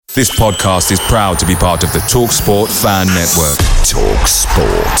This podcast is proud to be part of the TalkSport Fan Network.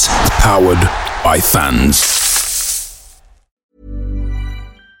 TalkSport. Powered by fans.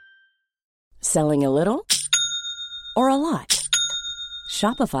 Selling a little or a lot?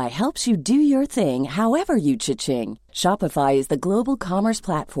 Shopify helps you do your thing however you cha-ching. Shopify is the global commerce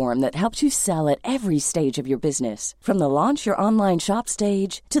platform that helps you sell at every stage of your business. From the launch your online shop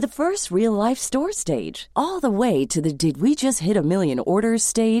stage to the first real-life store stage, all the way to the did we just hit a million orders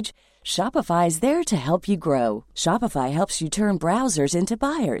stage. Shopify is there to help you grow. Shopify helps you turn browsers into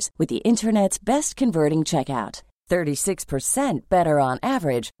buyers with the internet's best converting checkout. 36% better on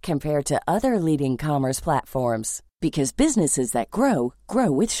average compared to other leading commerce platforms. Because businesses that grow,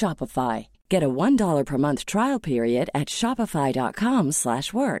 grow with Shopify. Get a $1 per month trial period at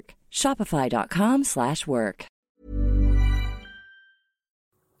shopify.com/work. Shopify.com/work.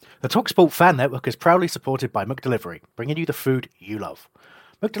 The TalkSport Fan Network is proudly supported by McDelivery, bringing you the food you love.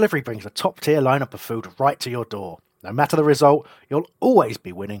 McDelivery brings a top-tier lineup of food right to your door. No matter the result, you'll always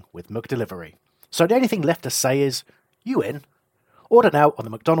be winning with McDelivery. So the only thing left to say is, you in? Order now on the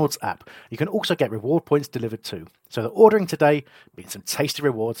McDonald's app. You can also get reward points delivered too. So that ordering today means some tasty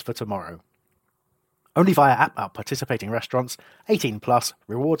rewards for tomorrow. Only via app at participating restaurants. 18 plus.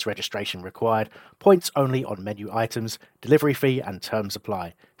 Rewards registration required. Points only on menu items. Delivery fee and terms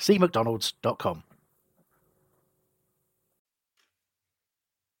apply. See mcdonalds.com.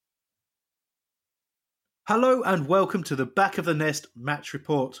 Hello and welcome to the Back of the Nest match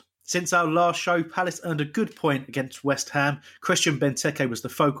report. Since our last show, Palace earned a good point against West Ham. Christian Benteke was the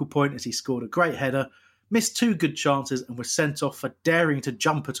focal point as he scored a great header, missed two good chances and was sent off for daring to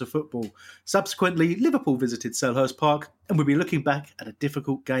jump at a football. Subsequently, Liverpool visited Selhurst Park and will be looking back at a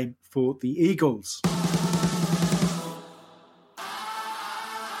difficult game for the Eagles.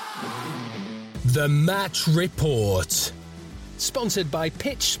 The Match Report. Sponsored by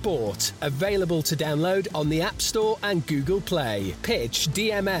Pitch Sport. Available to download on the App Store and Google Play.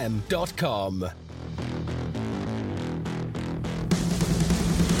 pitchdmm.com.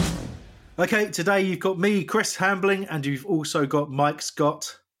 Okay, today you've got me, Chris Hambling, and you've also got Mike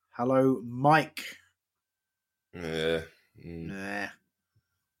Scott. Hello, Mike. Yeah. Nah.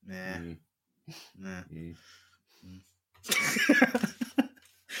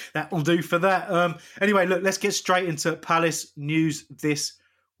 That'll do for that. Anyway, look, let's get straight into Palace news this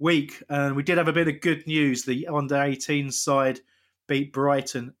week. We did have a bit of good news. The under-18 side beat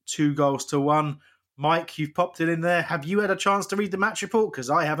Brighton 2-1. Mike, you've popped it in there. Have you had a chance to read the match report? Because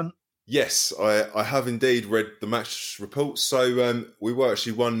I haven't. Yes, I have indeed read the match report. So we were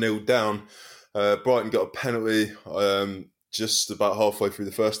actually 1-0 down. Brighton got a penalty just about halfway through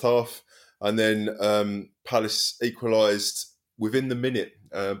the first half. And then Palace equalised within the minute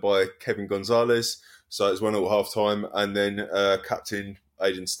by Kevin Gonzalez. So it was 1-0 at half-time. And then captain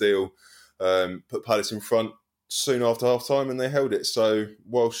Aidan Steele put Palace in front soon after half-time and they held it. So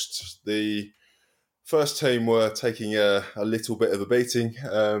whilst the first team were taking a little bit of a beating,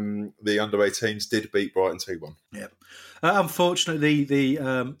 the under-18s did beat Brighton 2-1. Yeah. Unfortunately,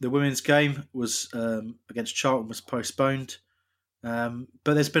 the women's game was against Charlton was postponed. But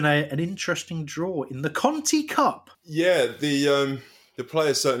there's been an interesting draw in the Conti Cup. Yeah, the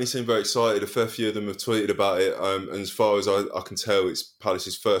players certainly seem very excited. A fair few of them have tweeted about it. And as far as I can tell, it's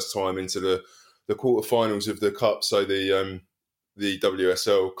Palace's first time into the quarterfinals of the Cup, so the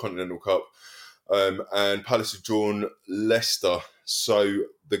WSL Continental Cup. And Palace have drawn Leicester. So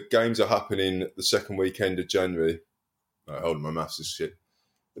the games are happening the second weekend of January. Hold on, my maths is shit.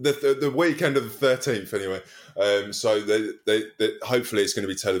 The weekend of the 13th, anyway. So they hopefully it's going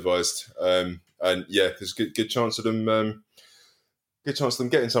to be televised. And yeah, there's a good chance of them. Good chance of them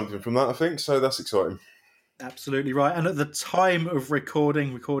getting something from that, I think. So that's exciting. Absolutely right. And at the time of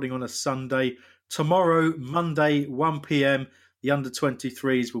recording on a Sunday, tomorrow, Monday, 1 p.m, the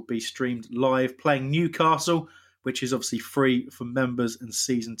under-23s will be streamed live, playing Newcastle, which is obviously free for members and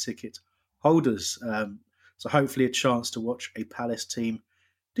season ticket holders. So hopefully a chance to watch a Palace team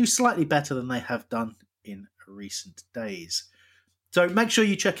do slightly better than they have done in recent days. So make sure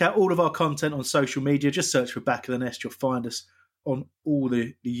you check out all of our content on social media. Just search for Back of the Nest. You'll find us on all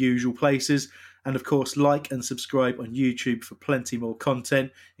the usual places. And of course, like and subscribe on YouTube for plenty more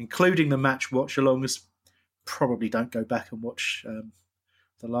content, including the match watch-alongs. Probably don't go back and watch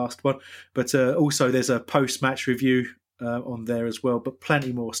the last one. But also there's a post-match review on there as well. But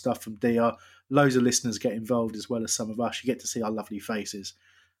plenty more stuff from DR. Loads of listeners get involved as well as some of us. You get to see our lovely faces.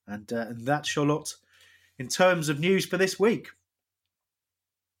 And that's your lot in terms of news for this week.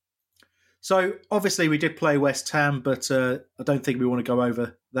 So, obviously, we did play West Ham, but I don't think we want to go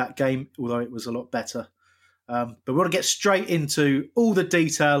over that game, although it was a lot better But we want to get straight into all the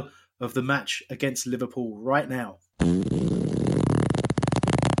detail of the match against Liverpool right now.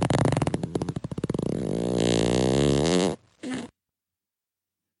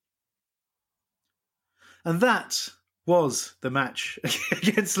 And that was the match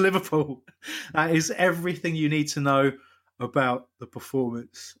against Liverpool. That is everything you need to know about the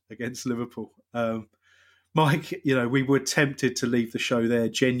performance against Liverpool. Mike, we were tempted to leave the show there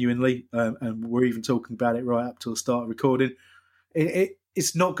genuinely, and we're even talking about it right up till the start of recording.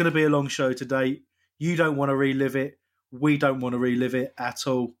 It's not going to be a long show today. You don't want to relive it. We don't want to relive it at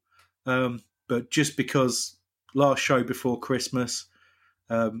all. But just because last show before Christmas,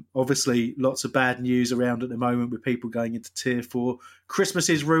 obviously lots of bad news around at the moment with people going into Tier 4. Christmas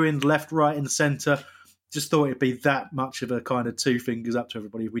is ruined left, right and centre. Just thought it'd be that much of a kind of two fingers up to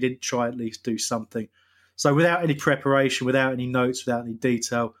everybody if we didn't try at least do something. So without any preparation, without any notes, without any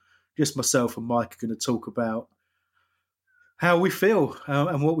detail, just myself and Mike are going to talk about how we feel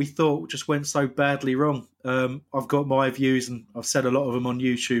and what we thought just went so badly wrong. I've got my views and I've said a lot of them on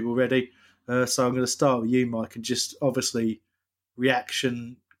YouTube already. So I'm going to start with you, Mike, and just obviously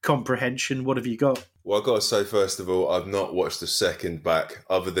reaction, comprehension. What have you got? Well, I've got to say, first of all, I've not watched a second back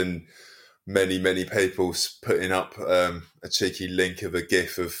other than many people putting up a cheeky link of a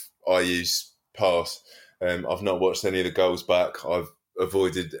GIF of Ayew's pass. I've not watched any of the goals back. I've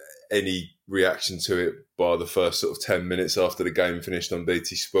avoided any reaction to it by the first sort of 10 minutes after the game finished on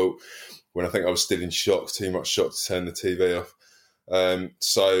BT Sport, when I think I was still in shock, too much shock to turn the TV off.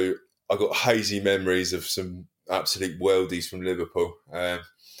 So I got hazy memories of some absolute worldies from Liverpool.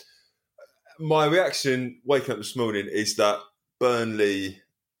 My reaction waking up this morning is that Burnley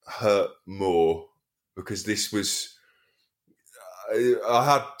hurt more, because this was... I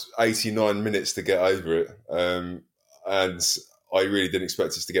had 89 minutes to get over it, and I really didn't expect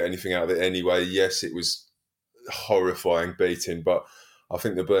us to get anything out of it anyway. Yes, it was horrifying beating, but I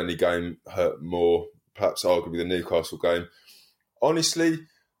think the Burnley game hurt more, perhaps arguably the Newcastle game. Honestly,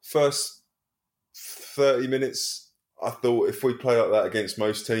 first 30 minutes, I thought if we play like that against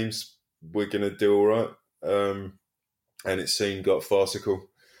most teams, we're going to do all right. And it soon got farcical.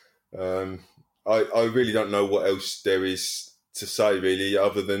 I really don't know what else there is to say, really,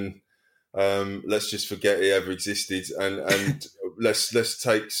 other than let's just forget it ever existed, and let's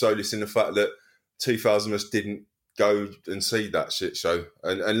take solace in the fact that 2,000 of us didn't go and see that shit show,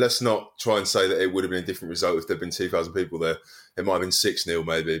 and let's not try and say that it would have been a different result if there'd been 2,000 people there. It might have been 6-0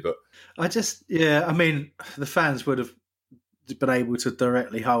 maybe, but I mean, the fans would have been able to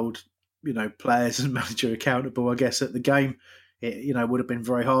directly hold players and manager accountable. I guess at the game, it would have been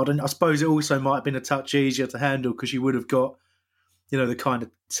very hard, and I suppose it also might have been a touch easier to handle because you would have got the kind of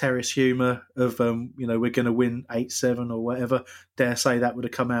terrace humour of, we're going to win 8-7 or whatever. Dare say that would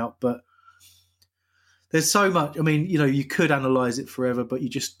have come out. But there's so much. I mean, you could analyse it forever, but you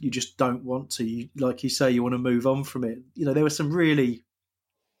just don't want to. Like you say, you want to move on from it. There were some really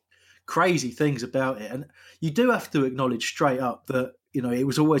crazy things about it. And you do have to acknowledge straight up that, it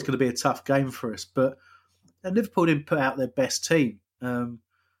was always going to be a tough game for us. But Liverpool didn't put out their best team. And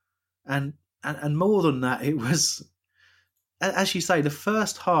more than that, it was... As you say, the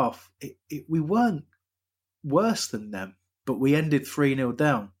first half, we weren't worse than them, but we ended 3-0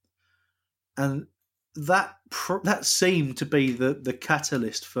 down. And that seemed to be the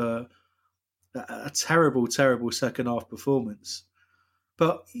catalyst for a terrible second half performance.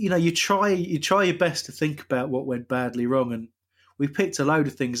 But, you try your best to think about what went badly wrong. And we picked a load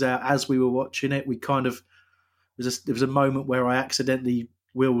of things out as we were watching it. We kind of... There was a moment where I accidentally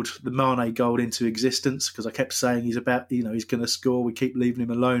willed the Mane goal into existence because I kept saying he's going to score. We keep leaving him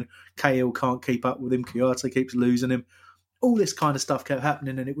alone. Cahill can't keep up with him. Kouyaté keeps losing him. All this kind of stuff kept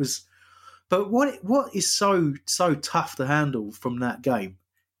happening, and it was. But what is so tough to handle from that game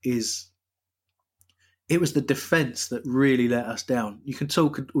is it was the defence that really let us down. You can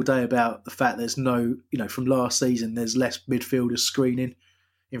talk all day about the fact there's no, from last season there's less midfielders screening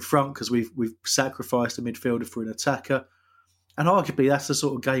in front because we've sacrificed a midfielder for an attacker. And arguably, that's the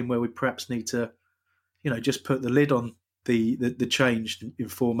sort of game where we perhaps need to, just put the lid on the change in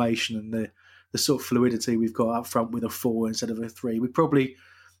formation and the sort of fluidity we've got up front with a 4 instead of a 3. We probably,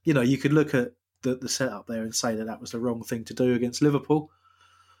 you could look at the setup there and say that was the wrong thing to do against Liverpool.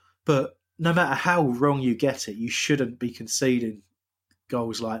 But no matter how wrong you get it, you shouldn't be conceding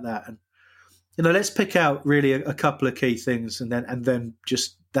goals like that. And let's pick out really a couple of key things, and then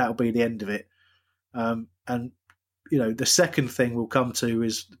just that'll be the end of it. And the second thing we'll come to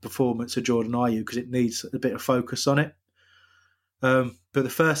is the performance of Jordan Ayew because it needs a bit of focus on it. But the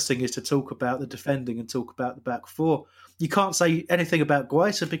first thing is to talk about the defending and talk about the back four. You can't say anything about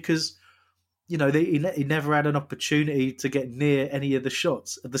Guaita because, he never had an opportunity to get near any of the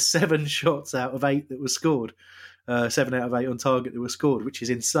shots. The 7 shots out of 8 that were scored, 7 out of 8 on target that were scored, which is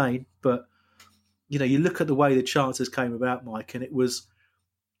insane. But, you look at the way the chances came about, Mike, and it was,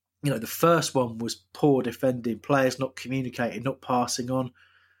 the first one was poor defending, players not communicating, not passing on.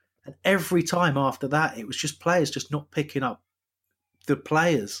 And every time after that, it was just players just not picking up the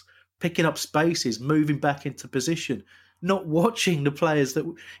players, picking up spaces, moving back into position, not watching the players that,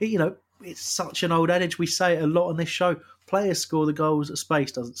 it's such an old adage. We say it a lot on this show. Players score the goals, a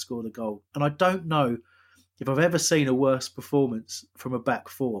space doesn't score the goal. And I don't know if I've ever seen a worse performance from a back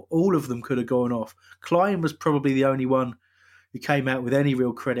four. All of them could have gone off. Klein was probably the only one who came out with any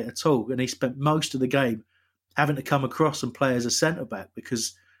real credit at all. And he spent most of the game having to come across and play as a centre-back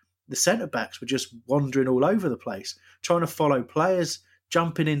because the centre-backs were just wandering all over the place, trying to follow players,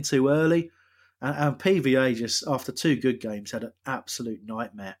 jumping in too early. And PVA just, after 2 good games, had an absolute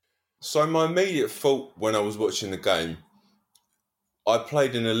nightmare. So my immediate thought when I was watching the game, I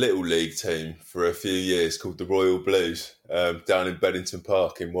played in a little league team for a few years called the Royal Blues down in Beddington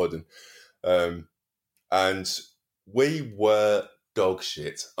Park in Wadden. And we were dog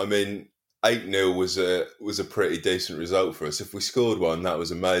shit. I mean, 8-0 was a pretty decent result for us. If we scored one, that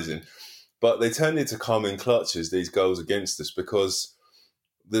was amazing. But they turned into coming clutches, these goals against us, because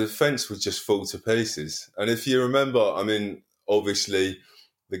the defence would just fall to pieces. And if you remember, I mean, obviously,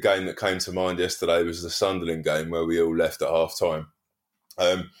 the game that came to mind yesterday was the Sunderland game where we all left at half-time.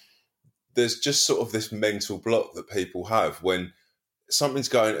 There's just sort of this mental block that people have when something's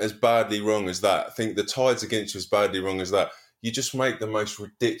going as badly wrong as that. I think the tide's against you as badly wrong as that. You just make the most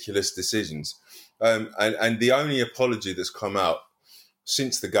ridiculous decisions. And the only apology that's come out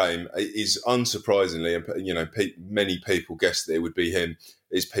since the game is, unsurprisingly, and many people guessed that it would be him,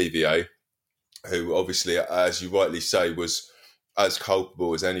 is PVA, who obviously, as you rightly say, was as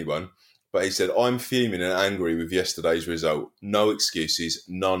culpable as anyone. But he said, I'm fuming and angry with yesterday's result. No excuses,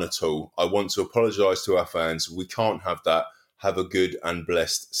 none at all. I want to apologise to our fans. We can't have that. Have a good and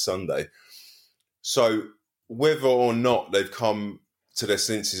blessed Sunday. So whether or not they've come to their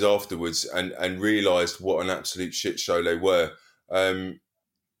senses afterwards and realised what an absolute shit show they were,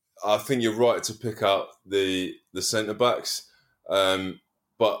 I think you're right to pick out the centre-backs.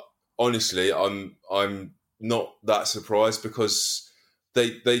 But honestly, I'm not that surprised because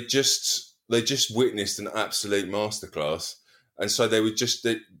they just witnessed an absolute masterclass, and so they were just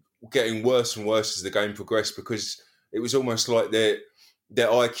getting worse and worse as the game progressed because it was almost like their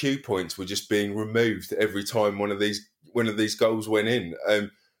IQ points were just being removed every time one of these goals went in.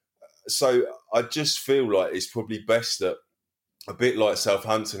 So I just feel like it's probably best that, a bit like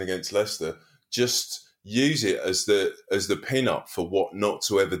Southampton against Leicester, just use it as the pin-up for what not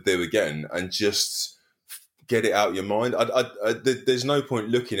to ever do again, and just get it out your mind. There's no point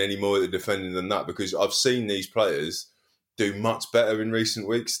looking any more at the defending than that, because I've seen these players do much better in recent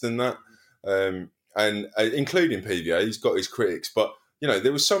weeks than that, and including PVA. He's got his critics, but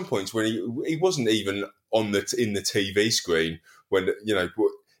there was some points when he wasn't even in the TV screen when it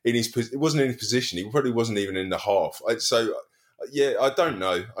wasn't in his position. He probably wasn't even in the half. So yeah, I don't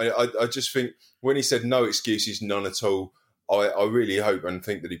know. I just think when he said no excuses, none at all, I really hope and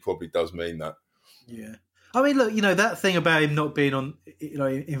think that he probably does mean that. Yeah. I mean, look, that thing about him not being on,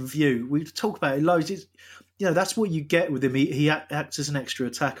 in view, we've talked about it loads. It's, that's what you get with him. He acts as an extra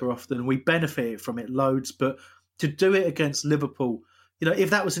attacker often, and we benefit from it loads. But to do it against Liverpool,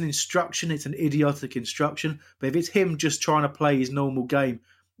 if that was an instruction, it's an idiotic instruction. But if it's him just trying to play his normal game,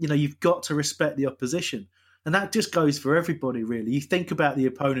 you've got to respect the opposition. And that just goes for everybody, really. You think about the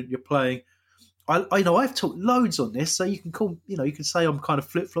opponent you're playing. I've talked loads on this, so you can say I'm kind of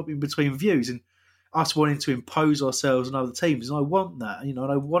flip-flopping between views and us wanting to impose ourselves on other teams. And I want that, and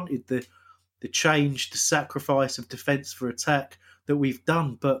I wanted the change, the sacrifice of defence for attack that we've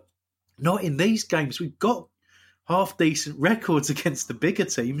done, but not in these games. We've got half-decent records against the bigger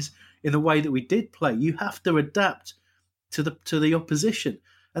teams in the way that we did play. You have to adapt to the opposition.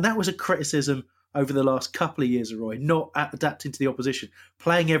 And that was a criticism over the last couple of years of Roy, not adapting to the opposition,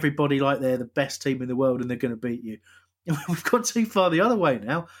 playing everybody like they're the best team in the world and they're going to beat you. We've gone too far the other way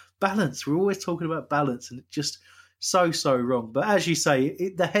now. Balance. We're always talking about balance, and it's just so wrong. But as you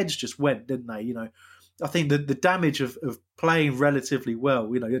say, the heads just went, didn't they? I think that the damage of playing relatively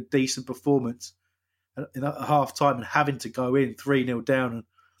well, a decent performance at half time and having to go in 3-0 down, and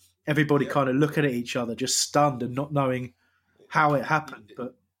everybody kind of looking at each other, just stunned and not knowing how it happened.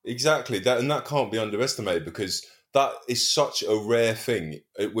 But exactly that, and that can't be underestimated, because that is such a rare thing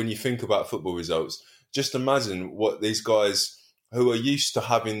when you think about football results. Just imagine what these guys who are used to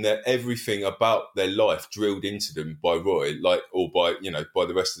having their everything about their life drilled into them by Roy, or by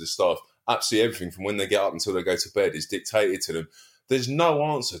the rest of the staff, absolutely everything from when they get up until they go to bed is dictated to them. There's no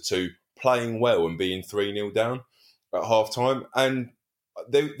answer to playing well and being 3-0 down at half time. And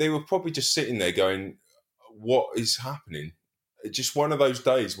they were probably just sitting there going, what is happening? It's just one of those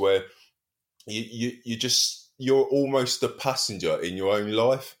days where you're almost a passenger in your own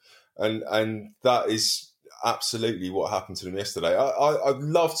life. And that is absolutely what happened to them yesterday. I'd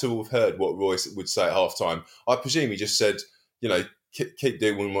love to have heard what Royce would say at half time. I presume he just said, keep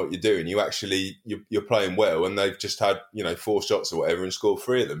doing what you're doing. You're playing well, and they've just had 4 shots or whatever and scored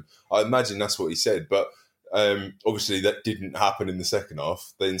 3 of them. I imagine that's what he said, but obviously that didn't happen in the second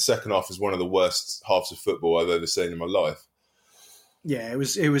half. The second half was one of the worst halves of football I've ever seen in my life. Yeah, it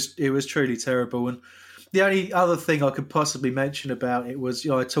was truly terrible. And the only other thing I could possibly mention about it was,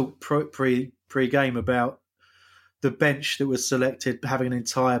 I talked pre-game about the bench that was selected having an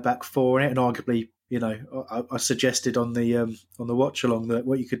entire back 4 in it, and arguably, I suggested on the watch along that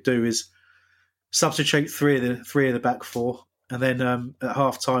what you could do is substitute three of the back 4, and then at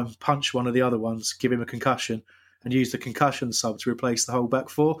half time punch one of the other ones, give him a concussion, and use the concussion sub to replace the whole back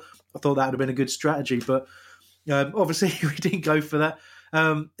 4. I thought that would have been a good strategy, but obviously we didn't go for that.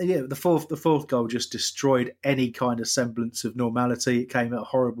 The fourth goal just destroyed any kind of semblance of normality. It came at a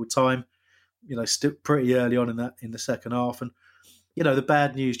horrible time, still pretty early on in the second half, and the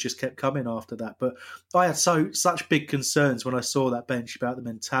bad news just kept coming after that. But I had such big concerns when I saw that bench about the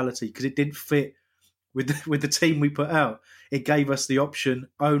mentality, because it didn't fit with the team we put out. It gave us the option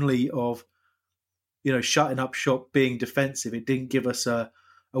only of shutting up shop, being defensive. It didn't give us a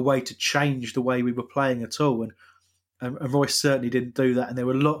way to change the way we were playing at all, and Royce certainly didn't do that. And there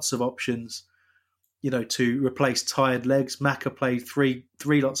were lots of options, to replace tired legs. Maka played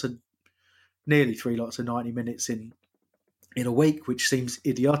nearly 3 lots of 90 minutes in a week, which seems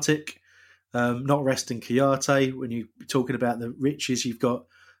idiotic. Not resting Kouyaté when you're talking about the riches you've got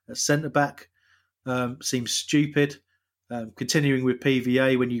at centre back seems stupid. Continuing with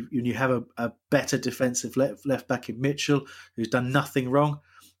PVA when you have a better defensive left back in Mitchell, who's done nothing wrong.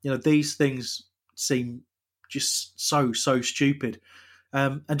 These things seem just so stupid,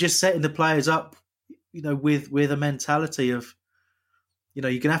 and just setting the players up, with a mentality of, you're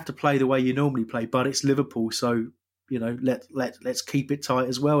going to have to play the way you normally play, but it's Liverpool, so let's keep it tight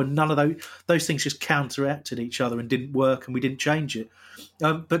as well. And none of those things just counteracted each other and didn't work, and we didn't change it.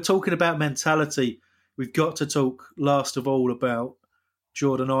 But talking about mentality, we've got to talk last of all about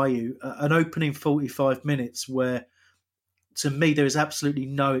Jordan Ayew. An opening 45 minutes where, to me, there is absolutely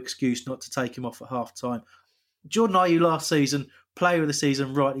no excuse not to take him off at half time. Jordan Ayew last season, player of the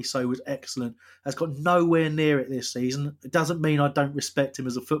season, rightly so, was excellent. Has got nowhere near it this season. It doesn't mean I don't respect him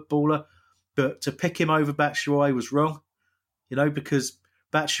as a footballer, but to pick him over Batshuayi was wrong, because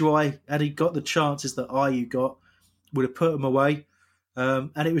Batshuayi, had he got the chances that Ayew got, would have put him away.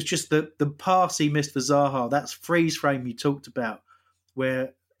 And it was just the pass he missed for Zaha, that's freeze frame you talked about,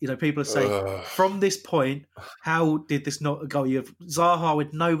 where people are saying, from this point, how did this not go? You have Zaha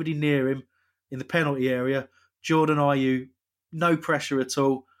with nobody near him in the penalty area, Jordan Ayew, no pressure at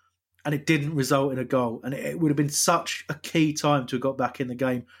all, and it didn't result in a goal. And it would have been such a key time to have got back in the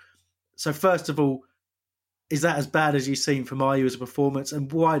game. So first of all, is that as bad as you've seen from Ayew as a performance?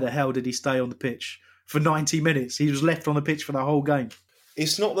 And why the hell did he stay on the pitch for 90 minutes? He was left on the pitch for the whole game.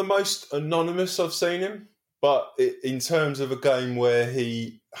 It's not the most anonymous I've seen him, but in terms of a game where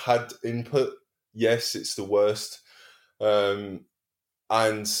he had input, yes, it's the worst. And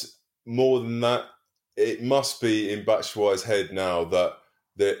more than that, it must be in Batshuayi's head now that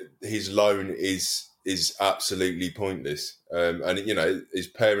his loan is absolutely pointless. And his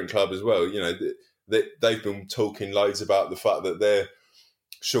parent club as well. They've been talking loads about the fact that they're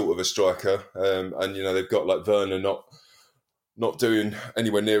short of a striker, and they've got like Werner not doing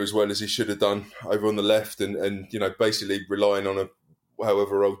anywhere near as well as he should have done over on the left, and basically relying on a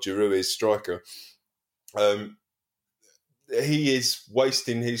however old Giroud is striker. He is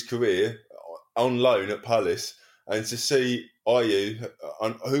wasting his career on loan at Palace, and to see Ayew,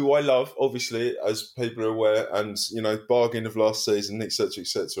 who I love, obviously, as people are aware, and bargain of last season,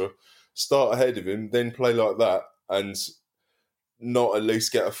 etc., start ahead of him, then play like that, and not at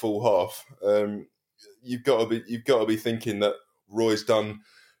least get a full half. You've got to be thinking that Roy's done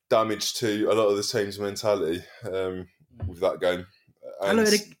damage to a lot of the team's mentality with that game, and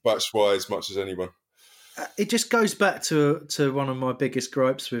Batshuayi as much as anyone. It just goes back to one of my biggest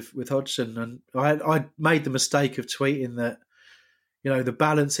gripes with Hodgson, and I made the mistake of tweeting that the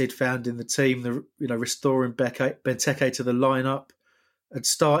balance he'd found in the team, restoring Benteke to the lineup, and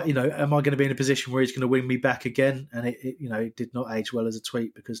start. Am I going to be in a position where he's going to win me back again? And it did not age well as a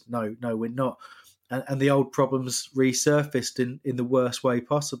tweet, because no, we're not. And the old problems resurfaced in the worst way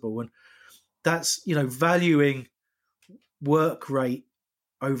possible. And that's, valuing work rate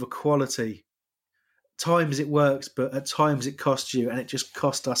over quality. Times it works, but at times it costs you, and it just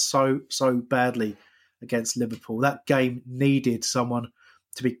cost us so badly against Liverpool. That game needed someone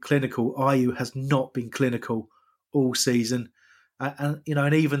to be clinical. Ayew has not been clinical all season, and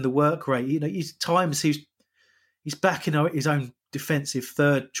even the work rate. Times he's back in his own defensive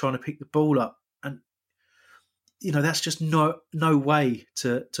third, trying to pick the ball up, and that's just no way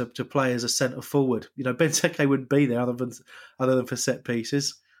to play as a centre forward. Benteke wouldn't be there other than for set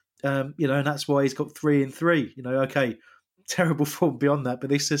pieces. And that's why he's got 3 and 3. Okay, terrible form beyond that, but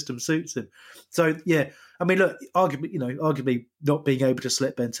this system suits him. So yeah, I mean, look, arguably not being able to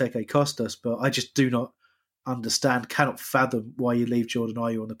select Benteke cost us, but I just do not understand, cannot fathom why you leave Jordan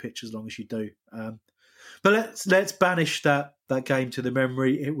Ayew on the pitch as long as you do. But let's banish that game to the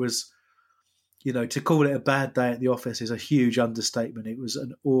memory. It was, to call it a bad day at the office is a huge understatement. It was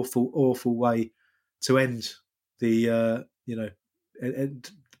an awful way to end the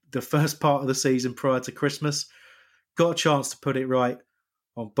the first part of the season prior to Christmas. Got a chance to put it right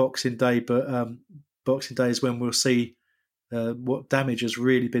on Boxing Day, but Boxing Day is when we'll see what damage has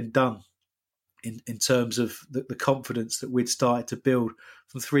really been done in terms of the confidence that we'd started to build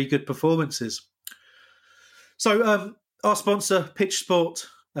from 3 good performances. So our sponsor, Pitch Sport,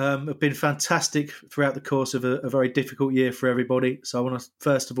 have been fantastic throughout the course of a very difficult year for everybody. So I want to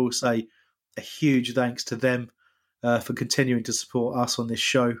first of all say a huge thanks to them for continuing to support us on this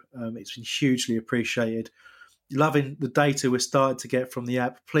show. It's been hugely appreciated. Loving the data we're starting to get from the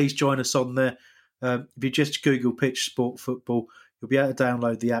app. Please join us on there. If you just Google Pitch Sport Football, you'll be able to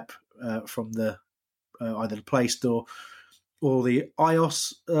download the app from the either the Play Store or the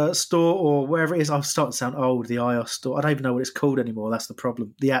iOS store, or wherever it is. I'm starting to sound old, the iOS store. I don't even know what it's called anymore. That's the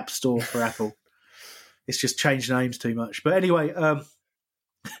problem. The App Store for Apple. It's just changed names too much. But anyway,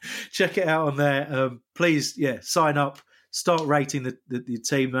 check it out on there. Please, sign up. Start rating the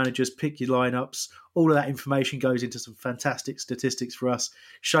team managers. Pick your lineups. All of that information goes into some fantastic statistics for us.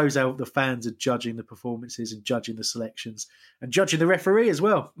 Shows how the fans are judging the performances and judging the selections and judging the referee as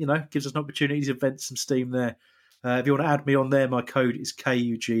well. Gives us an opportunity to vent some steam there. If you want to add me on there, my code is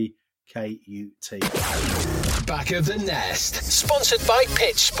KUGKUT. Back of the Nest, sponsored by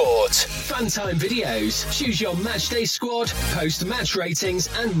Pitch Sport. Funtime videos, choose your matchday squad, post match ratings,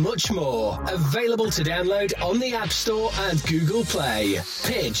 and much more. Available to download on the App Store and Google Play.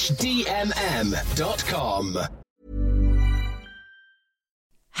 PitchDMM.com.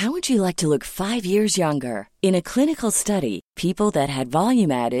 How would you like to look 5 years younger? In a clinical study, people that had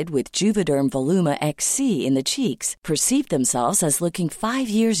volume added with Juvederm Voluma XC in the cheeks perceived themselves as looking 5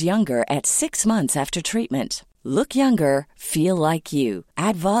 years younger at 6 months after treatment. Look younger, feel like you.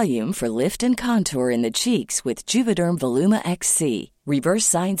 Add volume for lift and contour in the cheeks with Juvederm Voluma XC. Reverse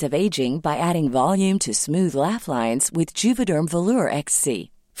signs of aging by adding volume to smooth laugh lines with Juvederm Volure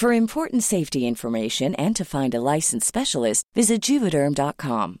XC. For important safety information and to find a licensed specialist, visit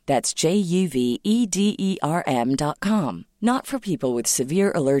Juvederm.com. That's JUVEDERM.com. Not for people with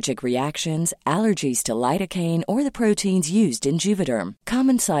severe allergic reactions, allergies to lidocaine, or the proteins used in Juvederm.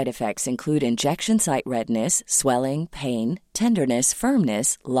 Common side effects include injection site redness, swelling, pain, tenderness,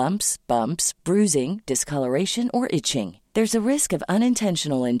 firmness, lumps, bumps, bruising, discoloration, or itching. There's a risk of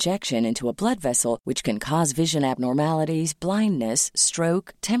unintentional injection into a blood vessel, which can cause vision abnormalities, blindness,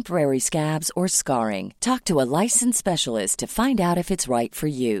 stroke, temporary scabs, or scarring. Talk to a licensed specialist to find out if it's right for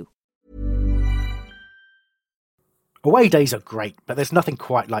you. Away days are great, but there's nothing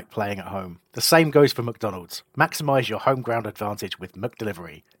quite like playing at home. The same goes for McDonald's. Maximise your home ground advantage with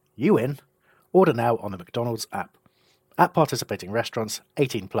McDelivery. You in? Order now on the McDonald's app. At participating restaurants,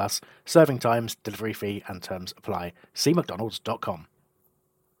 18 plus, serving times, delivery fee and terms apply. See mcdonalds.com.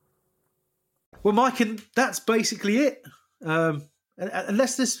 Well, Mike, and that's basically it.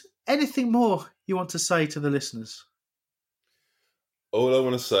 Unless there's anything more you want to say to the listeners. All I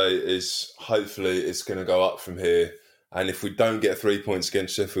want to say is hopefully it's going to go up from here. And if we don't get 3 points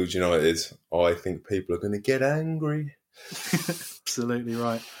against Sheffield United, I think people are going to get angry. Absolutely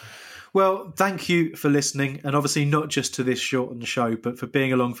right. Well, thank you for listening, and obviously not just to this shortened show, but for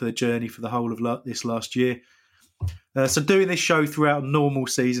being along for the journey for the whole of this last year. So doing this show throughout a normal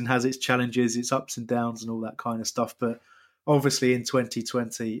season has its challenges, its ups and downs and all that kind of stuff. But obviously in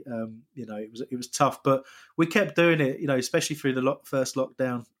 2020, it was tough, but we kept doing it, especially through the first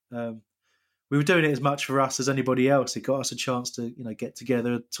lockdown. We were doing it as much for us as anybody else. It got us a chance to, get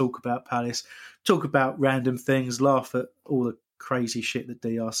together, talk about Palace, talk about random things, laugh at all the crazy shit that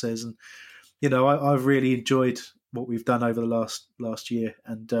DR says. And, I've really enjoyed what we've done over the last year.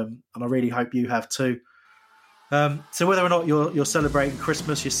 And I really hope you have too. So whether or not you're celebrating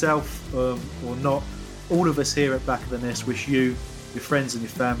Christmas yourself or not, all of us here at Back of the Nest wish you, your friends and your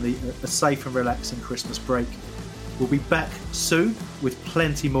family a safe and relaxing Christmas break. We'll be back soon with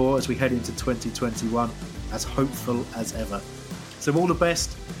plenty more as we head into 2021, as hopeful as ever. So all the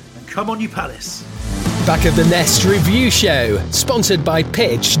best, and come on you Palace. Back of the Nest Review Show, sponsored by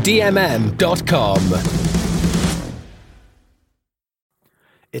PitchDMM.com.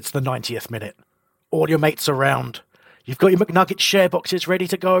 It's the 90th minute. All your mates around. You've got your McNugget share boxes ready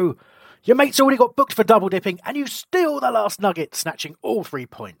to go. Your mate's already got booked for double dipping, and you steal the last nugget, snatching all 3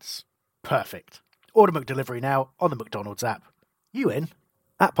 points. Perfect. Order McDelivery now on the McDonald's app. You in?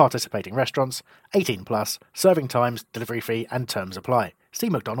 At participating restaurants, 18 plus, serving times, delivery fee and terms apply. See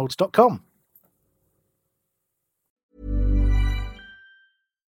mcdonalds.com.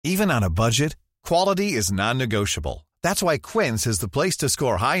 Even on a budget, quality is non-negotiable. That's why Quince is the place to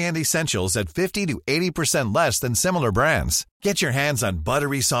score high-end essentials at 50 to 80% less than similar brands. Get your hands on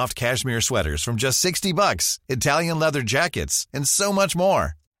buttery soft cashmere sweaters from just $60, Italian leather jackets, and so much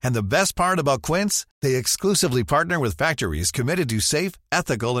more. And the best part about Quince, they exclusively partner with factories committed to safe,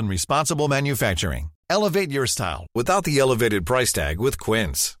 ethical, and responsible manufacturing. Elevate your style without the elevated price tag with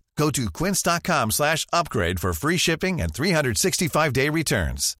Quince. Go to quince.com/upgrade for free shipping and 365-day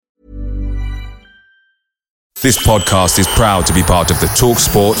returns. This podcast is proud to be part of the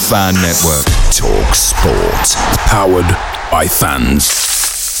TalkSport Fan Network. TalkSport. Powered by fans.